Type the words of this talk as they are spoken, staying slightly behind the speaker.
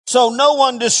so no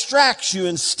one distracts you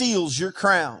and steals your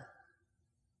crown.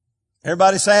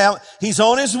 Everybody say, he's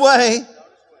on his way.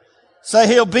 Say,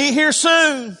 he'll be here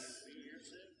soon.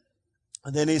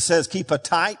 And then he says, keep a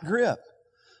tight grip.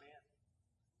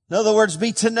 In other words,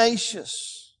 be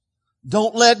tenacious.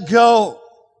 Don't let go.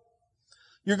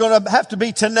 You're going to have to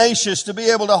be tenacious to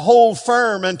be able to hold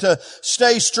firm and to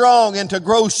stay strong and to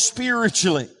grow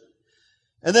spiritually.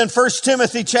 And then 1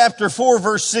 Timothy chapter 4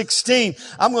 verse 16.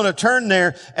 I'm going to turn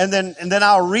there and then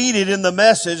I'll read it in the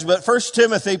Message. But 1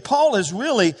 Timothy, Paul is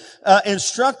really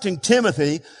instructing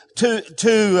Timothy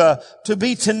to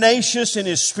be tenacious in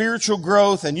his spiritual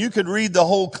growth. And you could read the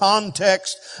whole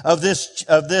context of this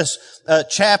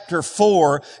chapter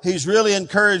 4. He's really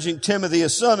encouraging Timothy,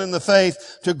 his son in the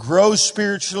faith, to grow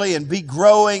spiritually and be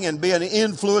growing and be an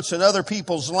influence in other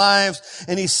people's lives.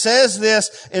 And he says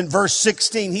this in verse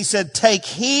 16. He said, take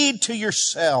heed to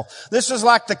yourself. This is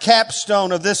like the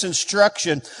capstone of this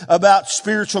instruction about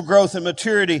spiritual growth and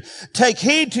maturity. Take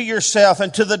heed to yourself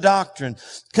and to the doctrine.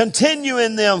 Continue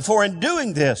in them, for in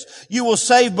doing this, you will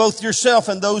save both yourself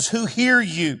and those who hear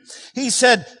you. He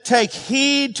said, take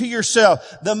heed to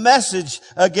yourself. The Message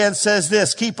again says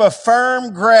this, keep a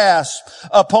firm grasp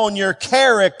upon your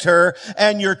character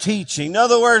and your teaching. In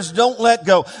other words, don't let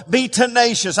go. Be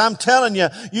tenacious. I'm telling you,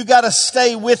 you got to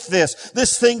stay with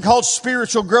this thing called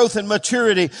spiritual growth and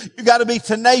maturity. You got to be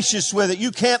tenacious with it.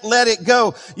 You can't let it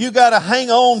go. You got to hang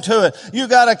on to it. You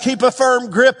got to keep a firm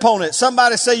grip on it.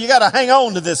 Somebody say you got to hang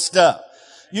on to this stuff.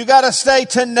 You got to stay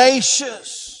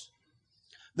tenacious.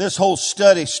 This whole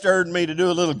study stirred me to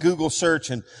do a little Google search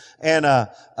and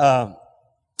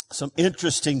some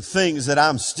interesting things that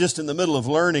I'm just in the middle of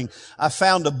learning. I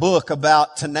found a book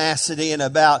about tenacity and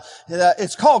about,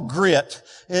 it's called Grit.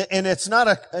 And it's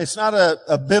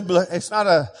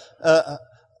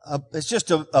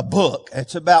just a book.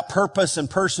 It's about purpose and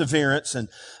perseverance. And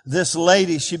this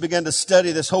lady, she began to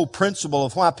study this whole principle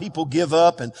of why people give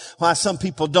up and why some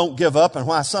people don't give up and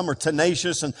why some are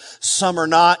tenacious and some are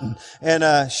not.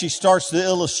 And she starts the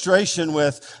illustration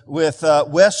with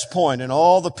West Point and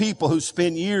all the people who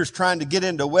spend years trying to get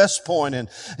into West Point, and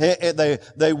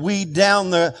they weed down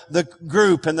the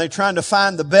group and they're trying to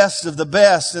find the best of the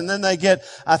best. And then they get,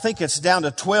 I think it's down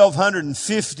to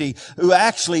 1,250 who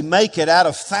actually make it out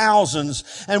of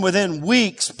thousands. And within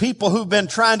weeks, people who've been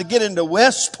trying to get into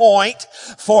West Point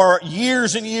for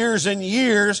years and years and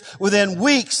years, within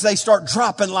weeks they start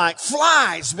dropping like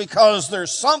flies, because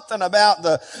there's something about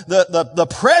the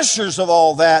pressures of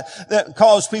all that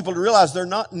cause people to realize they're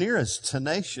not near as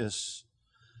tenacious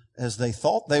as they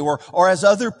thought they were, or as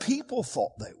other people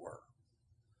thought they were.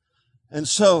 And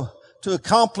so, to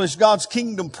accomplish God's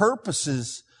kingdom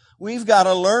purposes, we've got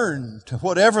to learn, to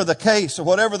whatever the case or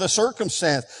whatever the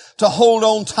circumstance, to hold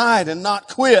on tight and not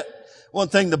quit. One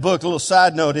thing the book, a little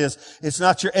side note, is it's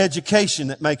not your education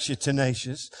that makes you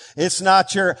tenacious. It's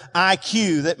not your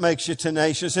IQ that makes you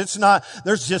tenacious. It's not,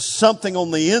 there's just something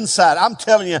on the inside. I'm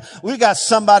telling you, we got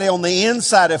somebody on the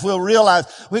inside if we'll realize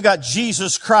we got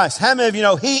Jesus Christ. How many of you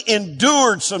know He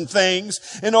endured some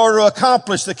things in order to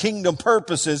accomplish the kingdom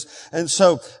purposes? And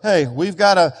so, hey, we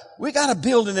got to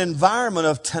build an environment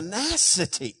of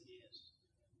tenacity.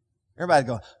 Everybody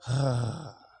go,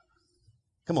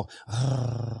 come on.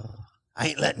 I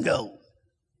ain't letting go.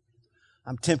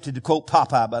 I'm tempted to quote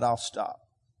Popeye, but I'll stop.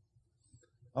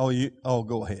 Go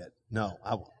ahead. No,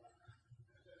 I won't.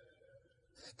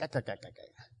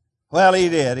 Well, he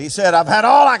did. He said, I've had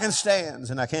all I can stand,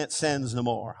 and I can't stand no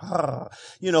more.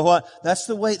 You know what? That's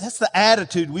the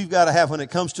attitude we've got to have when it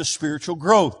comes to spiritual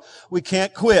growth. We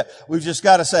can't quit. We've just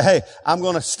got to say, hey, I'm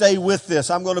going to stay with this.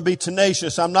 I'm going to be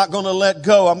tenacious. I'm not going to let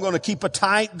go. I'm going to keep a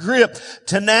tight grip.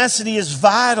 Tenacity is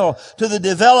vital to the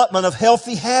development of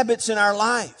healthy habits in our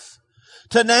life.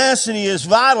 Tenacity is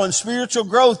vital, and spiritual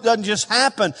growth doesn't just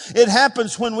happen. It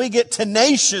happens when we get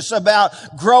tenacious about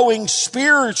growing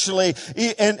spiritually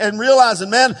and realizing,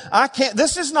 man,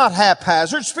 this is not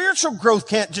haphazard. Spiritual growth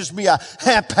can't just be a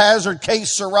haphazard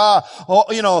case sera, or,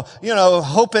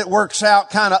 hope it works out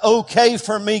kind of okay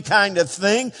for me kind of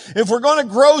thing. If we're going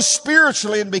to grow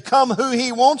spiritually and become who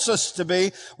He wants us to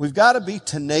be, we've got to be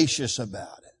tenacious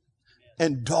about it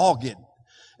and dogged.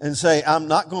 And say, I'm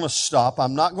not going to stop.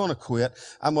 I'm not going to quit.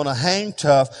 I'm going to hang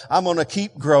tough. I'm going to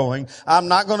keep growing. I'm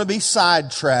not going to be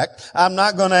sidetracked. I'm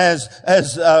not going to,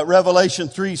 as Revelation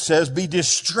 3 says, be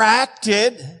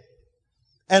distracted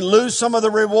and lose some of the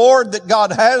reward that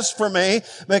God has for me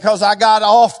because I got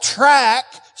off track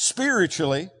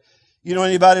spiritually. You know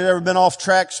anybody that ever been off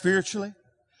track spiritually?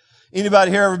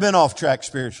 Anybody here ever been off track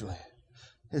spiritually?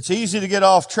 It's easy to get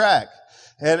off track.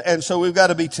 And so we've got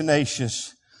to be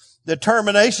tenacious.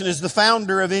 Determination is the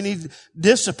founder of any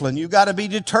discipline. You've got to be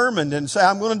determined and say,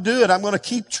 I'm going to do it. I'm going to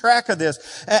keep track of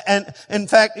this. And in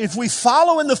fact, if we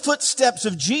follow in the footsteps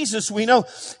of Jesus, we know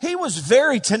he was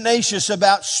very tenacious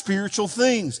about spiritual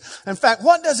things. In fact,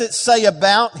 what does it say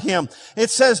about him? It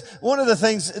says, one of the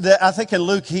things that I think in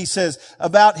Luke, he says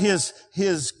about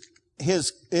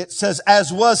it says,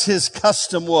 as was his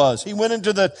custom was. He went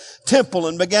into the temple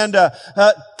and began to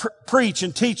preach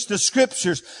and teach the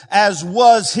scriptures as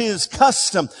was his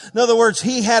custom. In other words,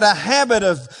 he had a habit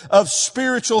of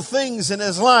spiritual things in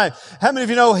his life. How many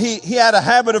of you know he had a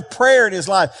habit of prayer in his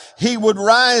life? He would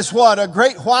rise a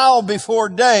great while before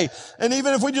day. And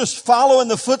even if we just follow in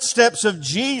the footsteps of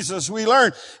Jesus, we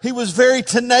learn he was very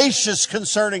tenacious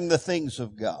concerning the things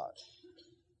of God.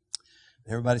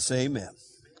 Everybody say amen.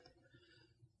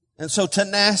 And so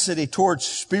tenacity towards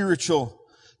spiritual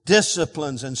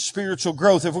disciplines and spiritual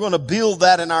growth. If we're going to build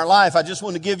that in our life, I just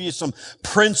want to give you some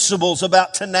principles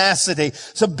about tenacity,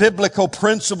 some biblical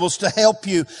principles to help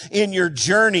you in your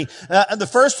journey. The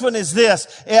first one is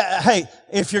this. Hey,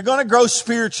 if you're going to grow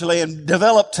spiritually and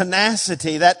develop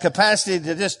tenacity, that capacity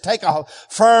to just take a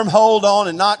firm hold on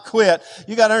and not quit,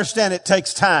 you got to understand it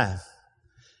takes time.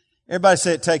 Everybody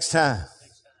say it takes time.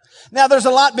 Now, there's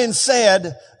a lot been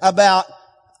said about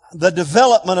the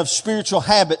development of spiritual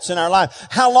habits in our life.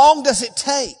 How long does it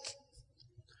take?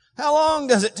 How long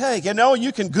does it take? You know,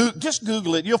 you can just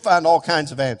Google it. You'll find all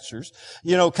kinds of answers.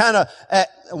 You know, kind of at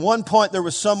one point there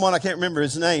was someone, I can't remember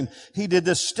his name. He did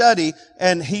this study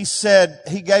and he said,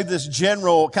 he gave this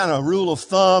general kind of rule of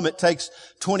thumb. It takes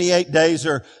 28 days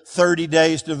or 30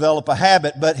 days to develop a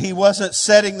habit, but he wasn't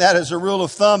setting that as a rule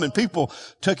of thumb, and people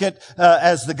took it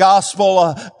as the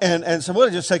gospel and said, well,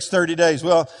 it just takes 30 days.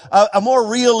 Well, a more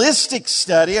realistic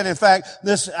study, and in fact,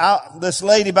 this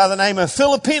lady by the name of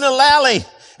Philippina Lally,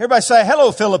 everybody say,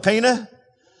 hello, Philippina.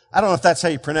 I don't know if that's how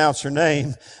you pronounce her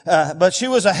name, but she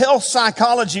was a health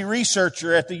psychology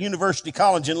researcher at the University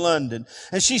College in London,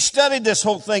 and she studied this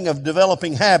whole thing of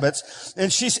developing habits.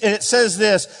 And it says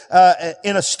this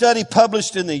in a study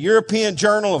published in the European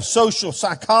Journal of Social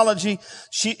Psychology.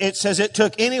 It says it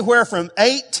took anywhere from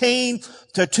 18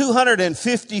 to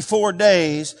 254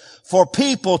 days for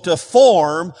people to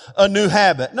form a new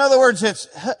habit. In other words,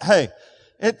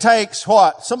 it takes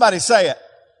what? Somebody say it.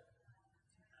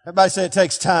 Everybody say it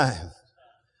takes time.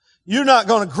 You're not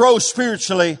going to grow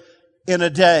spiritually in a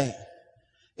day.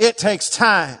 It takes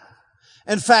time.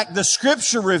 In fact, the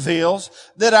scripture reveals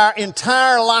that our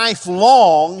entire life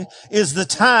long is the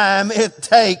time it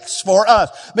takes for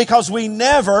us, because we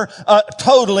never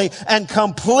totally and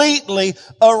completely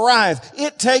arrive.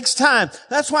 It takes time.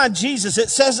 That's why Jesus, it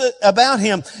says it about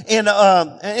him in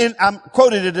I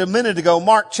quoted it a minute ago,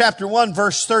 Mark chapter 1,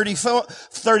 verse 34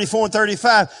 and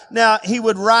 35. Now, he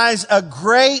would rise a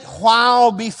great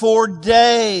while before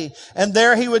day, and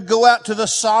there he would go out to the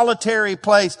solitary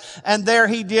place, and there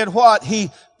he did what? He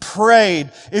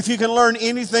prayed. If you can learn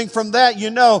anything from that,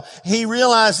 you know, he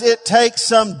realized it takes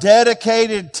some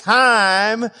dedicated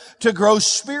time to grow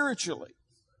spiritually.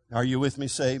 Are you with me?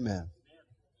 Say amen.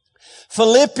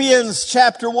 Philippians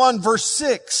chapter 1 verse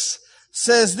 6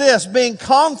 says this, being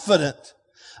confident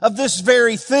of this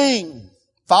very thing,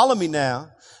 follow me now,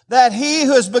 that he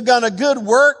who has begun a good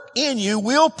work in you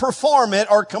will perform it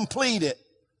or complete it.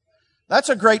 That's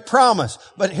a great promise.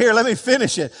 But here, let me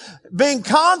finish it. Being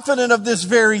confident of this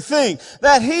very thing,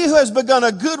 that he who has begun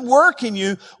a good work in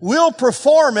you will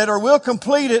perform it or will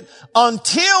complete it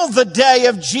until the day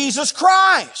of Jesus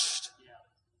Christ.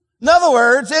 In other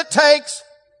words, it takes...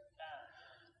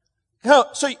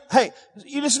 So, hey,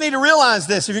 you just need to realize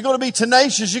this. If you're going to be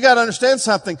tenacious, you got to understand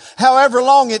something. However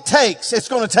long it takes, it's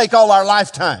going to take all our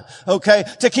lifetime, okay,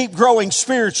 to keep growing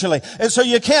spiritually. And so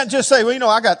you can't just say, well, you know,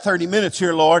 I got 30 minutes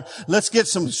here, Lord. Let's get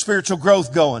some spiritual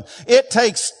growth going. It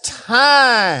takes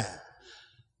time.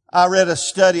 I read a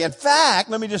study. In fact,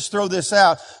 let me just throw this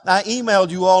out. I emailed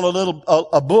you all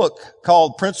a book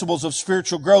called Principles of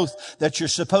Spiritual Growth that you're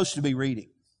supposed to be reading.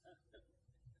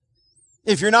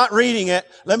 If you're not reading it,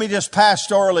 let me just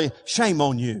pastorally, shame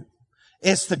on you.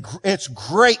 It's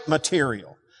great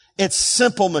material. It's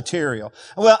simple material.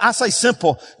 Well, I say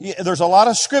simple. There's a lot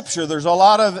of scripture. There's a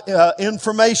lot of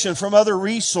information from other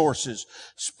resources.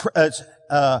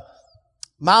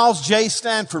 Miles J.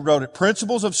 Stanford wrote it,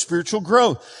 Principles of Spiritual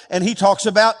Growth. And he talks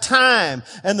about time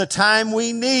and the time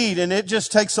we need. And it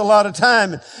just takes a lot of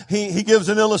time. He gives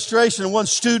an illustration. One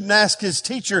student asked his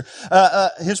teacher,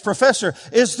 his professor,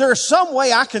 is there some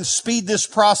way I can speed this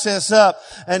process up?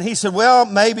 And he said, well,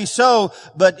 maybe so,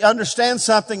 but understand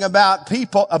something about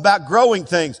people, about growing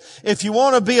things. If you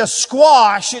want to be a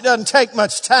squash, it doesn't take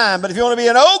much time. But if you want to be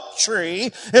an oak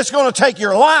tree, it's going to take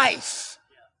your life.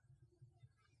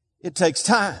 It takes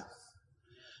time.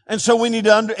 And so we need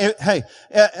to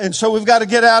and so we've got to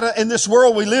get out of, in this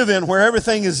world we live in where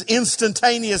everything is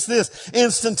instantaneous this,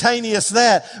 instantaneous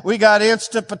that. We got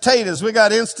instant potatoes. We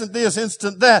got instant this,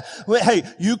 instant that.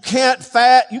 You can't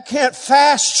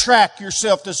fast track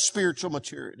yourself to spiritual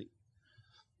maturity.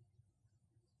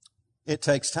 It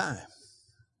takes time.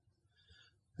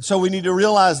 So we need to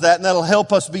realize that, and that'll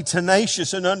help us be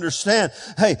tenacious and understand,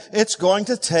 hey, it's going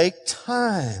to take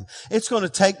time. It's going to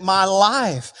take my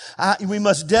life. We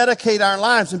must dedicate our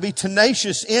lives and be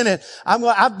tenacious in it.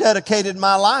 I've dedicated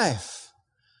my life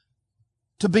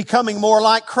to becoming more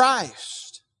like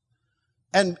Christ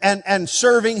and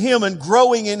serving Him and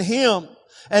growing in Him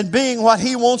and being what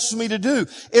He wants me to do.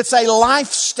 It's a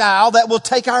lifestyle that will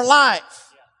take our life.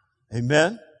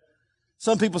 Amen.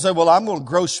 Some people say, well, I'm going to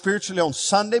grow spiritually on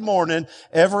Sunday morning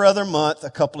every other month,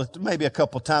 maybe a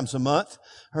couple times a month,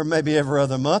 or maybe every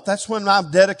other month. That's when I'm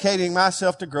dedicating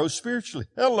myself to grow spiritually.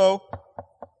 Hello.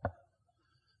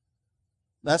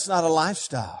 That's not a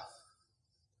lifestyle.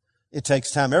 It takes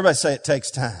time. Everybody say it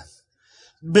takes time.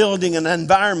 Building an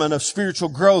environment of spiritual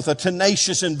growth, a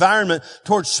tenacious environment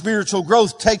towards spiritual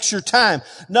growth takes your time.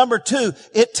 Number 2,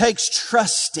 it takes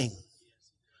trusting.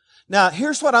 Now,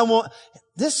 here's what I want.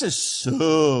 This is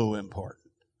so important.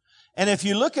 And if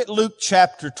you look at Luke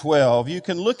chapter 12, you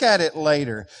can look at it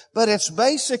later, but it's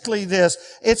basically this.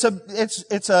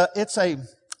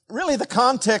 Really the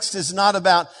context is not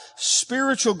about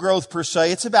spiritual growth per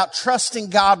se. It's about trusting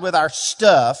God with our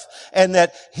stuff, and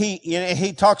that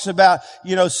he talks about,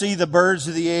 see the birds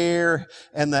of the air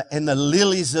and the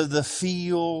lilies of the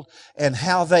field and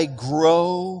how they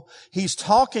grow. He's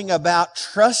talking about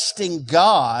trusting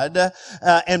God,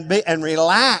 and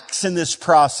relax in this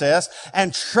process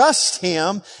and trust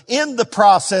Him in the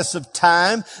process of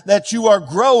time that you are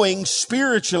growing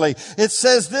spiritually. It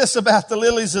says this about the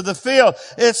lilies of the field.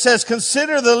 It says,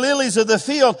 consider the lilies of the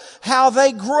field, how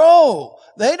they grow.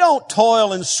 They don't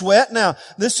toil and sweat. Now,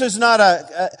 this is not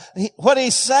what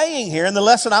he's saying here, and the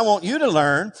lesson I want you to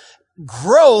learn,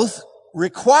 growth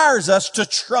requires us to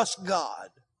trust God.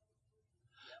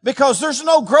 Because there's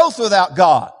no growth without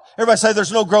God. Everybody say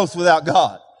there's no growth without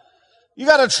God. You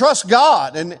got to trust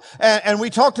God. And we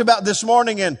talked about this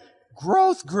morning in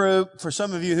growth group, for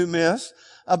some of you who missed,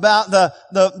 about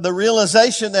the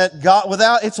realization that God,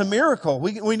 it's a miracle.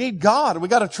 We need God. We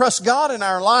got to trust God in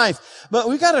our life, but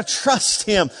we got to trust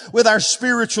Him with our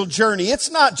spiritual journey.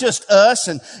 It's not just us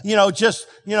and,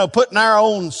 putting our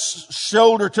own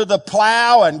shoulder to the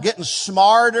plow and getting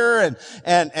smarter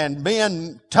and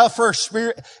being tougher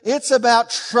spirit. It's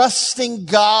about trusting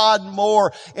God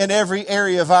more in every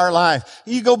area of our life.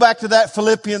 You go back to that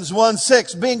Philippians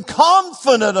 1:6, being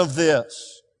confident of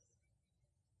this,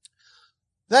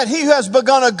 that He who has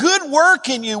begun a good work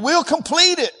in you will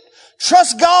complete it.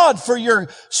 Trust God for your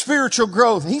spiritual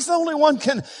growth. He's the only one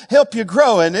can help you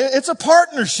grow. And it's a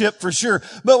partnership for sure.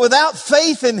 But without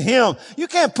faith in Him, you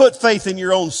can't put faith in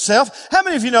your own self. How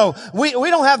many of you know we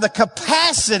don't have the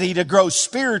capacity to grow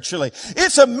spiritually?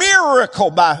 It's a miracle.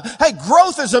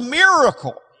 Growth is a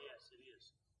miracle.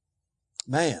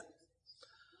 Man.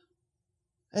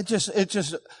 It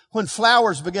just, when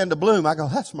flowers begin to bloom, I go,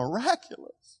 that's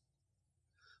miraculous.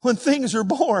 When things are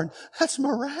born, that's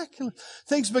miraculous.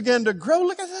 Things begin to grow.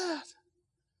 Look at that.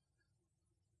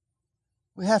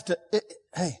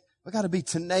 We got to be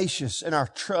tenacious in our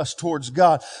trust towards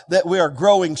God that we are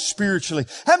growing spiritually.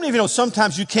 How many of you know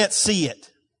sometimes you can't see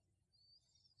it?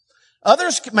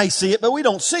 Others may see it, but we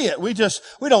don't see it. We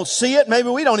don't see it. Maybe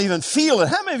we don't even feel it.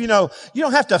 How many of you know you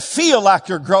don't have to feel like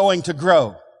you're growing to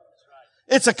grow?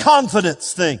 It's a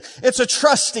confidence thing. It's a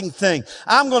trusting thing.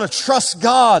 I'm going to trust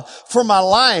God for my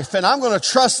life, and I'm going to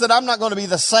trust that I'm not going to be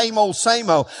the same old.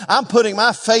 I'm putting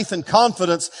my faith and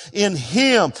confidence in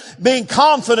Him, being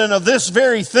confident of this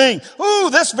very thing.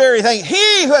 This very thing.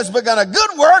 He who has begun a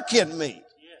good work in me.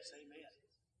 Yes, amen.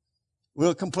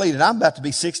 Will complete it. I'm about to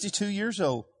be 62 years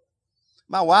old.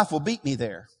 My wife will beat me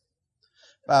there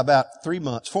by about 4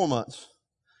 months.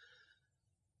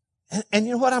 And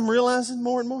you know what I'm realizing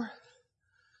more and more?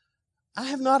 I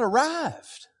have not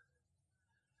arrived.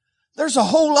 There's a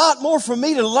whole lot more for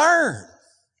me to learn.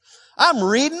 I'm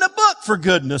reading a book, for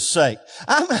goodness sake.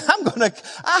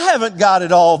 I haven't got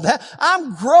it all that.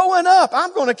 I'm growing up.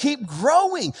 I'm going to keep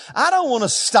growing. I don't want to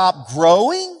stop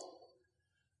growing.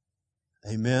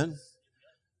 Amen.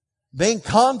 Being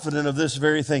confident of this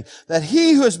very thing, that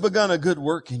he who has begun a good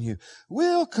work in you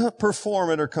will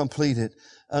perform it or complete it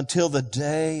until the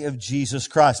day of Jesus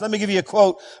Christ. Let me give you a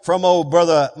quote from old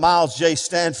brother Miles J.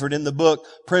 Stanford in the book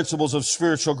Principles of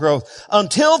Spiritual Growth.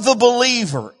 Until the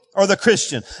believer, or the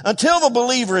Christian, until the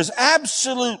believer is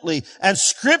absolutely and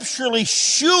scripturally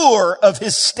sure of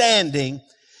his standing,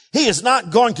 he is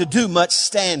not going to do much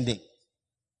standing.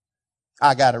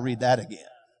 I got to read that again.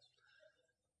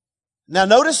 Now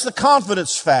notice the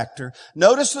confidence factor.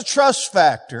 Notice the trust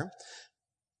factor.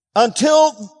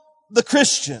 Until the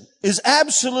Christian is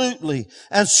absolutely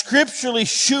and scripturally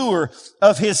sure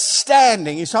of his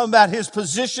standing, he's talking about his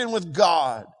position with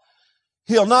God,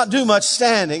 he'll not do much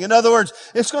standing. In other words,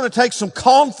 it's going to take some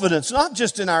confidence, not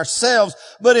just in ourselves,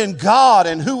 but in God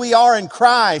and who we are in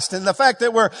Christ, and the fact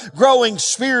that we're growing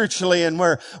spiritually and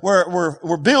we're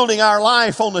building our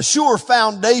life on a sure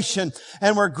foundation,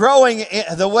 and we're growing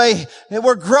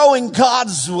we're growing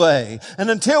God's way. And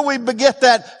until we get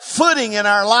that footing in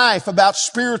our life about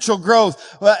spiritual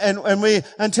growth,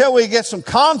 until we get some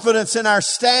confidence in our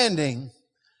standing,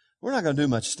 we're not going to do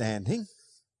much standing.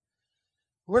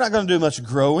 We're not going to do much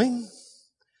growing.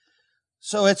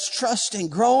 So it's trusting.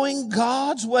 Growing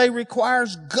God's way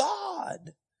requires God.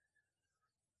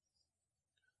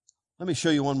 Let me show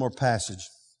you one more passage.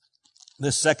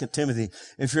 This 2 Timothy.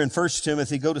 If you're in 1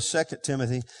 Timothy, go to 2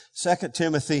 Timothy. 2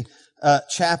 Timothy,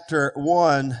 chapter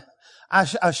 1.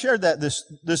 I shared that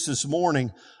this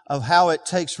morning of how it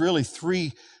takes really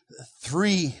three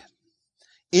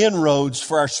inroads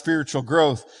for our spiritual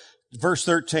growth. Verse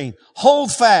 13.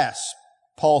 Hold fast,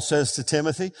 Paul says to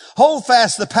Timothy, hold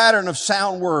fast the pattern of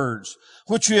sound words,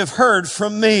 which you have heard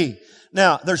from me.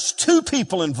 Now, there's two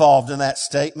people involved in that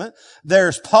statement.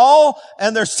 There's Paul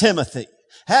and there's Timothy.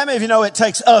 How many of you know it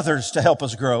takes others to help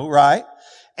us grow, right?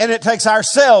 And it takes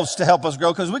ourselves to help us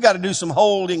grow, because we got to do some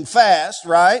holding fast,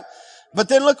 right? But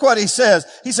then look what he says.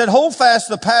 He said, hold fast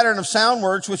the pattern of sound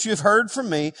words which you have heard from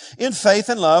me in faith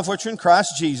and love, which are in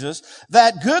Christ Jesus.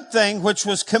 That good thing which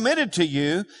was committed to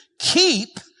you,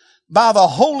 keep by the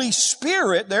Holy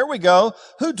Spirit, there we go,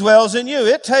 who dwells in you.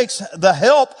 It takes the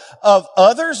help of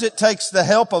others, it takes the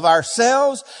help of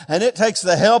ourselves, and it takes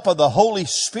the help of the Holy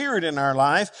Spirit in our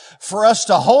life for us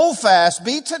to hold fast,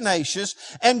 be tenacious,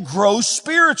 and grow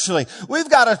spiritually. We've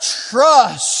got to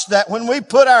trust that when we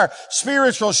put our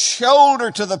spiritual shoulder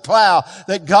to the plow,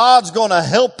 that God's going to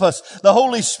help us. The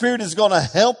Holy Spirit is going to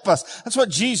help us. That's what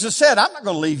Jesus said. I'm not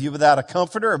going to leave you without a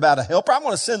comforter, without a helper. I'm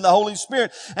going to send the Holy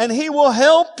Spirit, and He will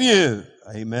help you.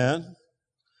 Amen.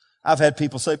 I've had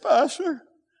people say, Pastor,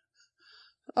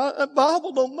 that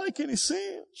Bible don't make any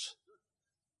sense.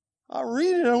 I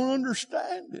read it, I don't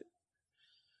understand it.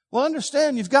 Well,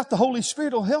 understand, you've got the Holy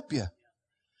Spirit who'll help you.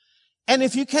 And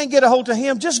if you can't get a hold of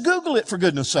Him, just Google it, for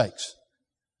goodness sakes.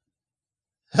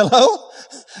 Hello?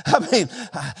 I mean,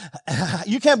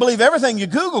 you can't believe everything you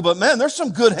Google, but man, there's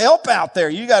some good help out there.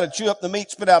 You got to chew up the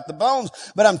meat, spit out the bones.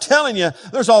 But I'm telling you,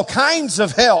 there's all kinds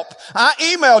of help. I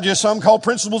emailed you some called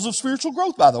Principles of Spiritual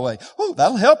Growth, by the way. Oh,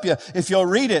 that'll help you if you'll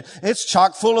read it. It's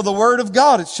chock full of the Word of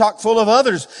God. It's chock full of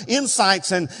others'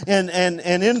 insights and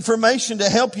information to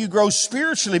help you grow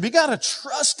spiritually. But you got to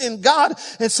trust in God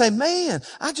and say, man,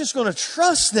 I'm just going to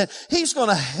trust that He's going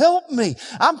to help me.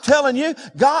 I'm telling you,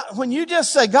 God, when you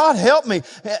just say, God, help me,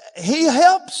 He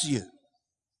helps you.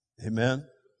 Amen.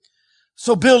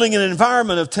 So building an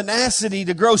environment of tenacity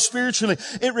to grow spiritually,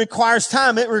 it requires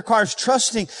time, it requires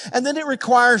trusting, and then it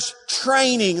requires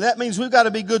training. That means we've got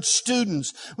to be good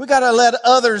students. We've got to let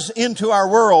others into our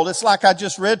world. It's like I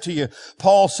just read to you.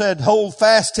 Paul said, hold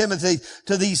fast, Timothy,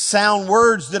 to these sound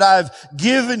words that I've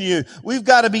given you. We've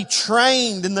got to be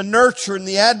trained in the nurture and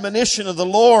the admonition of the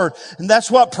Lord. And that's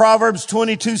what Proverbs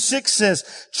 22:6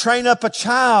 says. Train up a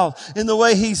child in the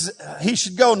way he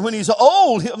should go, and when he's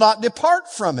old, he'll not depart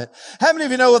from it. How many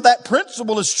of you know that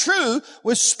principle is true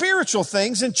with spiritual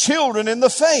things and children in the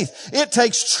faith? It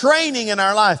takes training in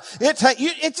our life.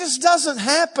 It just doesn't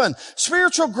happen.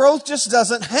 Spiritual growth just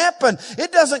doesn't happen.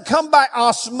 It doesn't come by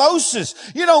osmosis.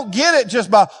 You don't get it just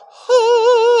by,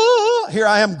 here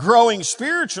I am growing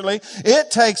spiritually.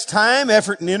 It takes time,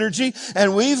 effort, and energy,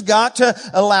 and we've got to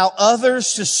allow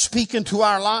others to speak into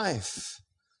our life.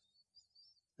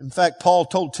 In fact, Paul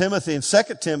told Timothy in 2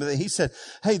 Timothy, he said,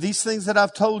 hey, these things that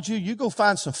I've told you, you go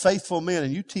find some faithful men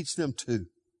and you teach them too.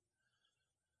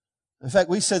 In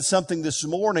fact, we said something this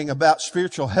morning about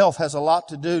spiritual health has a lot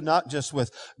to do not just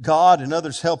with God and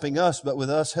others helping us, but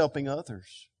with us helping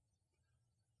others.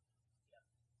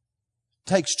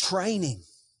 takes training.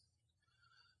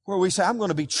 Where we say, I'm going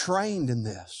to be trained in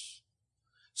this.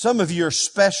 Some of you are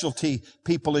specialty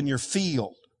people in your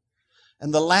field.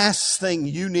 And the last thing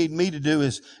you need me to do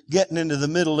is getting into the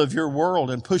middle of your world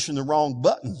and pushing the wrong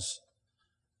buttons.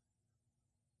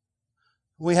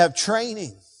 We have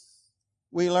training.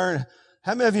 We learn.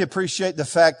 How many of you appreciate the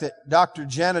fact that Dr.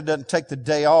 Jana doesn't take the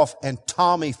day off and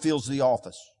Tommy fills the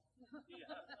office?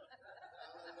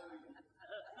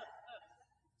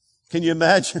 Can you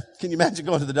imagine? Can you imagine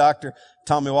going to the doctor?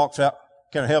 Tommy walks out.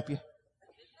 Can I help you?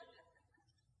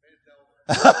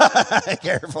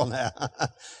 Careful now.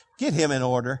 Get him in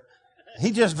order.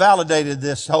 He just validated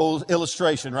this whole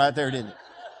illustration right there, didn't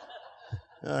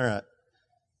he? All right.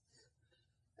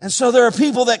 And so there are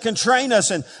people that can train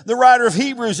us. And the writer of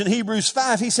Hebrews in Hebrews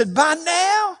 5, he said, by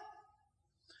now,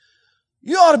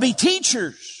 you ought to be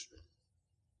teachers.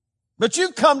 But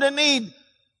you've come to need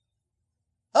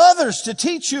others to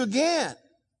teach you again.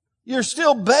 You're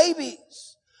still babies.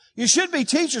 You should be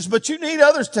teachers, but you need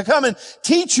others to come and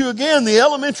teach you again the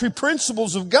elementary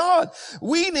principles of God.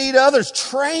 We need others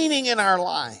training in our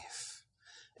life.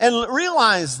 And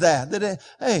realize that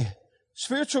hey,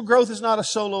 spiritual growth is not a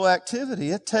solo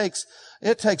activity. It takes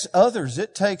others.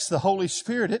 It takes the Holy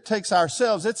Spirit. It takes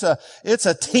ourselves. It's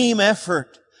a team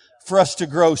effort for us to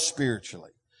grow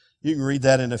spiritually. You can read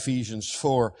that in Ephesians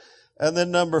 4. And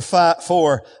then number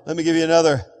 4, let me give you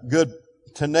another good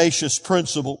tenacious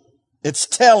principle. It's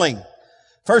telling.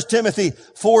 1 Timothy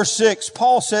 4:6,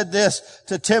 Paul said this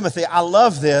to Timothy. I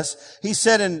love this. He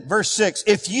said in verse 6,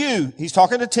 he's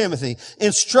talking to Timothy,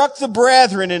 instruct the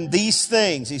brethren in these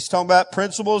things. He's talking about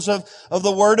principles of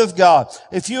the Word of God.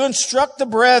 If you instruct the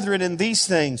brethren in these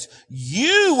things,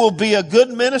 you will be a good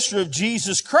minister of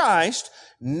Jesus Christ,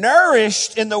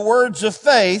 nourished in the words of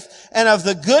faith and of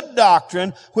the good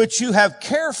doctrine which you have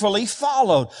carefully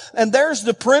followed. And there's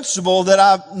the principle that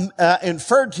I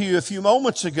inferred to you a few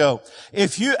moments ago.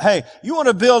 If you want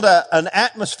to build an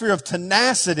atmosphere of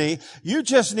tenacity, you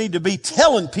just need to be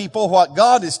telling people what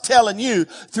God is telling you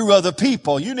through other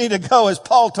people. You need to go, as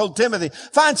Paul told Timothy,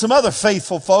 find some other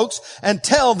faithful folks and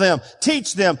tell them,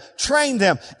 teach them, train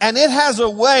them. And it has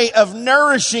a way of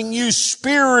nourishing you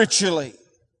spiritually.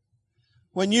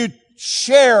 When you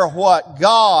share what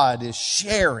God is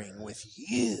sharing with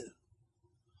you.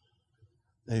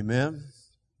 Amen.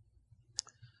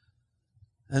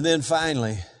 And then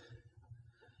finally,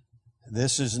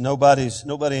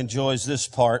 nobody enjoys this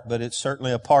part, but it's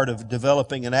certainly a part of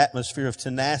developing an atmosphere of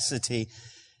tenacity.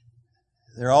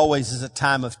 There always is a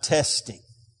time of testing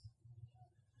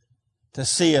to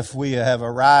see if we have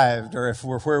arrived or if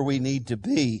we're where we need to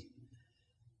be.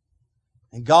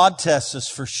 And God tests us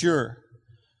for sure.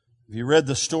 Have you read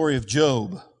the story of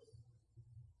Job?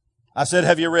 I said,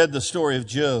 have you read the story of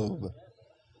Job?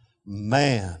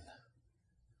 Man.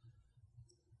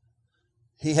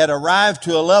 He had arrived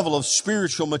to a level of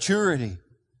spiritual maturity.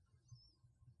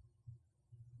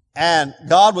 And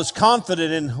God was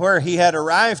confident in where he had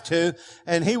arrived to,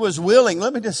 and he was willing.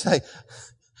 Let me just say,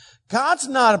 God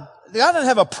doesn't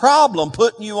have a problem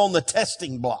putting you on the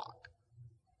testing block.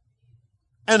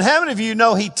 And how many of you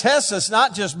know he tests us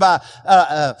not just by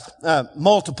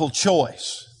multiple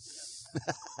choice?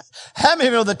 How many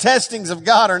of you know the testings of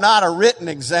God are not a written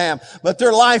exam, but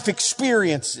they're life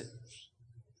experiences?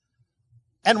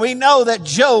 And we know that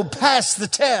Job passed the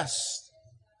test.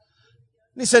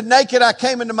 And he said, naked I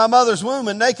came into my mother's womb,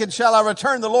 and naked shall I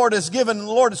return. The Lord has given, and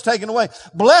the Lord has taken away.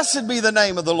 Blessed be the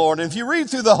name of the Lord. And if you read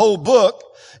through the whole book,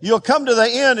 you'll come to the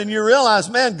end and you realize,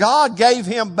 man, God gave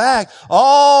him back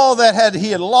all that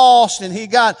he had lost, and he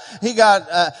got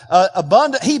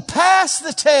abundant. He passed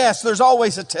the test. There's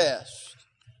always a test.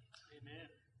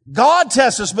 God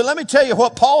tests us, but let me tell you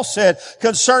what Paul said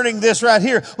concerning this right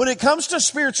here. When it comes to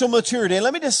spiritual maturity, and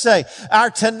let me just say, our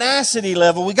tenacity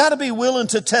level, we got to be willing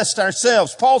to test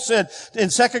ourselves. Paul said in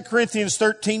 2 Corinthians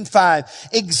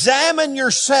 13:5, examine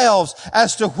yourselves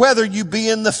as to whether you be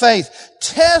in the faith.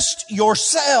 Test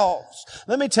yourselves.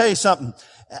 Let me tell you something.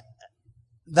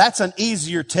 That's an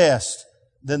easier test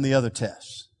than the other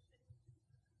tests.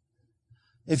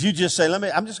 If you just say,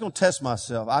 I'm just going to test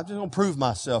myself. I'm just going to prove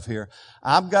myself here.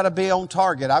 I've got to be on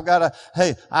target.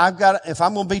 If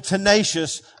I'm going to be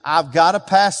tenacious, I've got to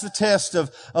pass the test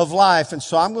of life. And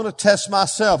so I'm going to test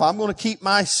myself. I'm going to keep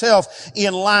myself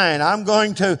in line. I'm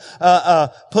going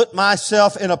to, put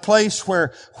myself in a place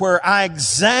where I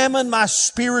examine my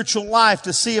spiritual life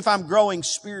to see if I'm growing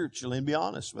spiritually, and be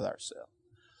honest with ourselves.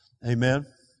 Amen.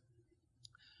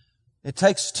 It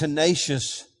takes a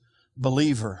tenacious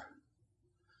believer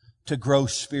to grow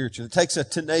spiritually. It takes a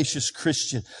tenacious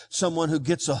Christian, someone who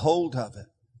gets a hold of it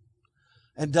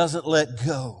and doesn't let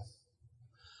go.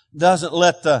 Doesn't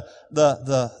let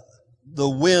the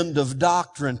wind of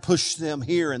doctrine push them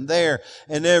here and there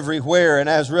and everywhere. And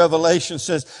as Revelation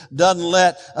says, doesn't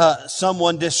let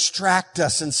someone distract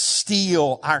us and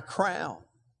steal our crown.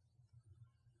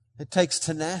 It takes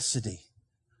tenacity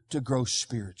to grow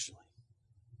spiritually.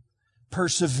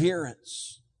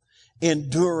 Perseverance,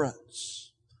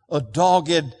 endurance, a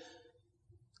dogged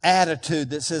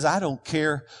attitude that says, I don't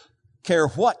care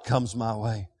what comes my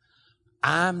way.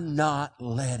 I'm not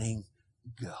letting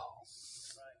go.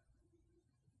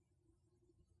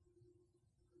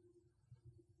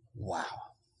 Wow.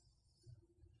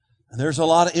 And there's a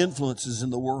lot of influences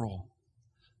in the world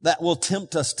that will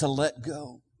tempt us to let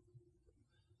go.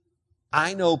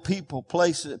 I know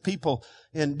people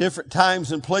in different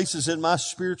times and places in my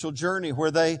spiritual journey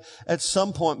where they, at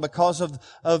some point, because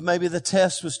of maybe the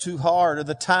test was too hard or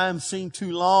the time seemed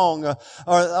too long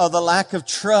or the lack of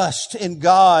trust in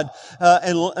God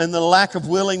and the lack of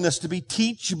willingness to be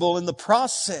teachable in the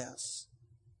process,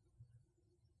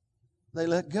 they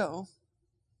let go.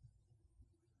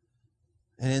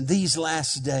 And in these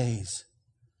last days,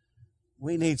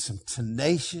 we need some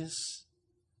tenacious,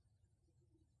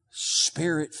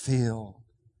 Spirit-filled,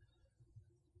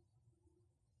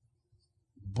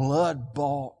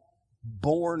 blood-bought,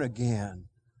 born-again,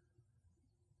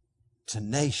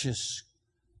 tenacious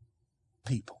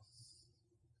people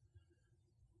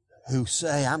who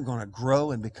say, I'm going to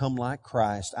grow and become like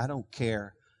Christ. I don't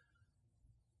care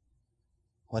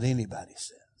what anybody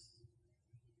says.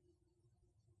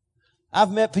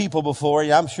 I've met people before,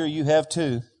 I'm sure you have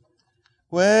too.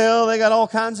 Well, they got all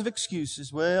kinds of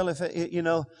excuses. Well, if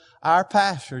our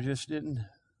pastor just didn't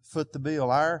foot the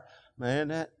bill.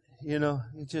 It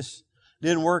just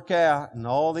didn't work out, and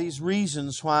all these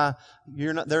reasons why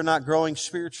they're not growing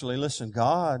spiritually. Listen,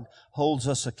 God holds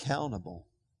us accountable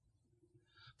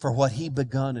for what He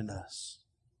begun in us.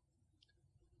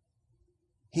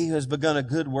 He has begun a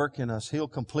good work in us. He'll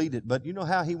complete it. But you know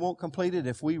how He won't complete it?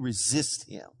 If we resist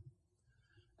Him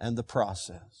and the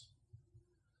process.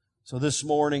 So this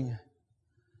morning,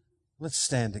 let's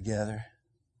stand together.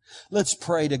 Let's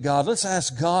pray to God. Let's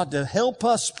ask God to help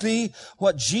us be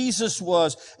what Jesus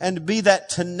was and to be that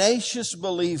tenacious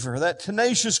believer, that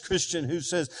tenacious Christian who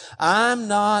says, I'm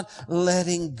not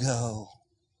letting go.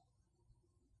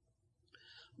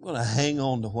 I'm going to hang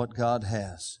on to what God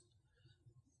has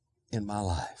in my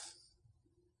life.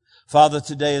 Father,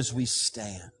 today as we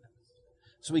stand,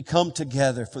 as we come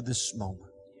together for this moment,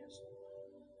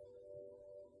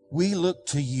 we look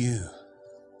to You.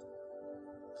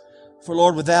 For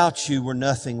Lord, without You, we're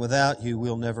nothing. Without You,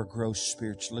 we'll never grow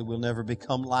spiritually. We'll never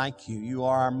become like You. You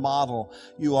are our model.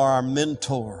 You are our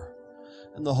mentor.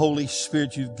 And the Holy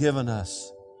Spirit You've given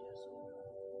us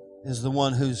is the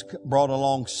one who's brought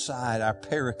alongside our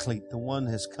paraclete, the one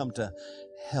who has come to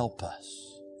help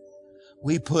us.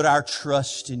 We put our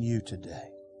trust in You today.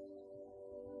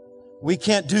 We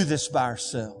can't do this by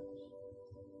ourselves.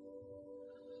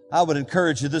 I would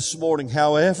encourage you this morning,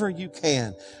 however you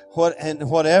can,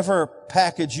 whatever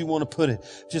package you want to put it,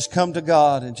 just come to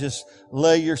God and just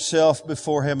lay yourself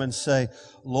before Him and say,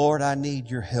 Lord, I need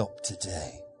Your help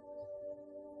today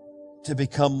to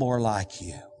become more like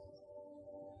You,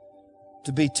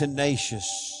 to be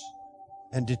tenacious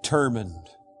and determined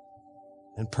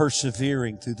and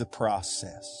persevering through the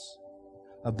process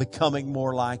of becoming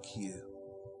more like You.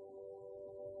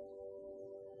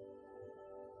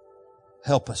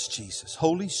 Help us, Jesus.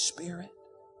 Holy Spirit,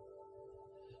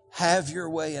 have Your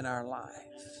way in our life.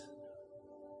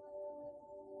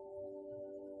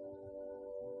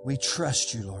 We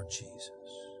trust You, Lord Jesus.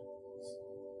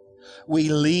 We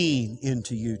lean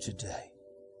into You today.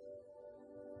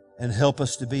 And help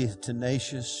us to be a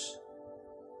tenacious,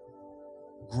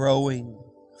 growing,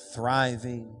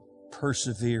 thriving,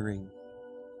 persevering,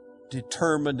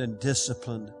 determined and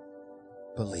disciplined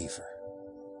believer.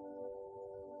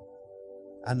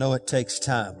 I know it takes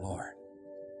time, Lord.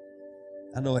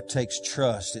 I know it takes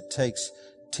trust. It takes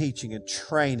teaching and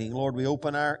training. Lord, we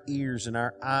open our ears and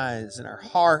our eyes and our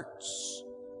hearts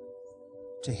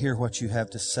to hear what You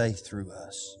have to say through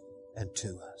us and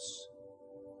to us.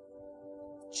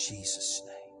 In Jesus'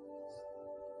 name.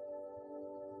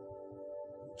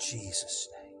 In Jesus'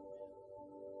 name.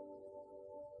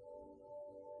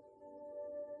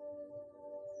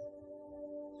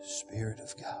 Spirit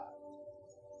of God.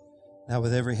 Now,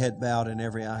 with every head bowed and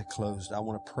every eye closed, I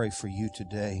want to pray for you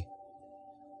today.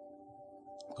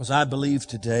 Because I believe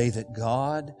today that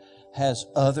God has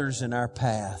others in our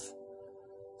path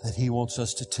that He wants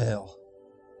us to tell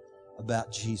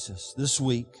about Jesus. This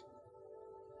week,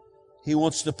 He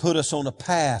wants to put us on a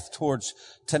path towards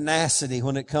tenacity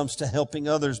when it comes to helping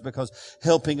others, because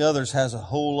helping others has a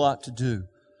whole lot to do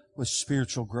with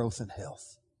spiritual growth and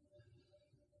health.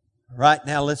 Right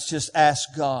now, let's just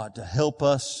ask God to help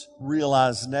us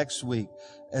realize next week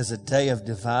as a day of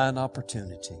divine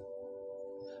opportunity.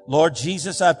 Lord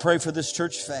Jesus, I pray for this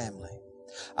church family.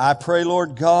 I pray,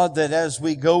 Lord God, that as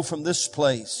we go from this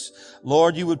place,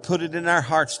 Lord, you would put it in our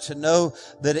hearts to know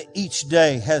that each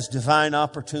day has divine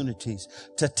opportunities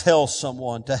to tell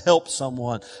someone, to help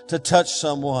someone, to touch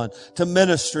someone, to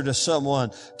minister to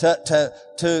someone,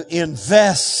 to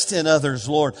invest in others,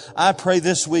 Lord. I pray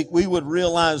this week we would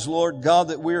realize, Lord God,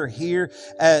 that we're here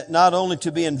not only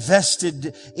to be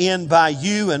invested in by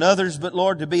you and others, but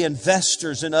Lord, to be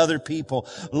investors in other people.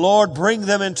 Lord, bring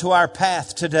them into our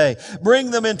path today.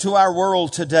 Bring them into our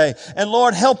world today. And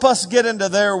Lord, help us get into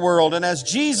their world. And as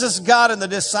Jesus got in the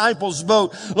disciples'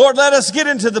 boat, Lord, let us get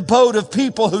into the boat of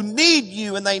people who need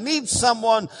you, and they need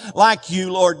someone like you,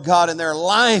 Lord God, in their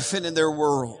life and in their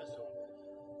world.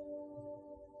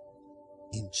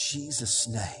 In Jesus'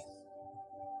 name,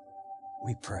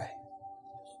 we pray.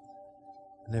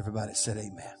 And everybody said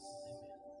amen.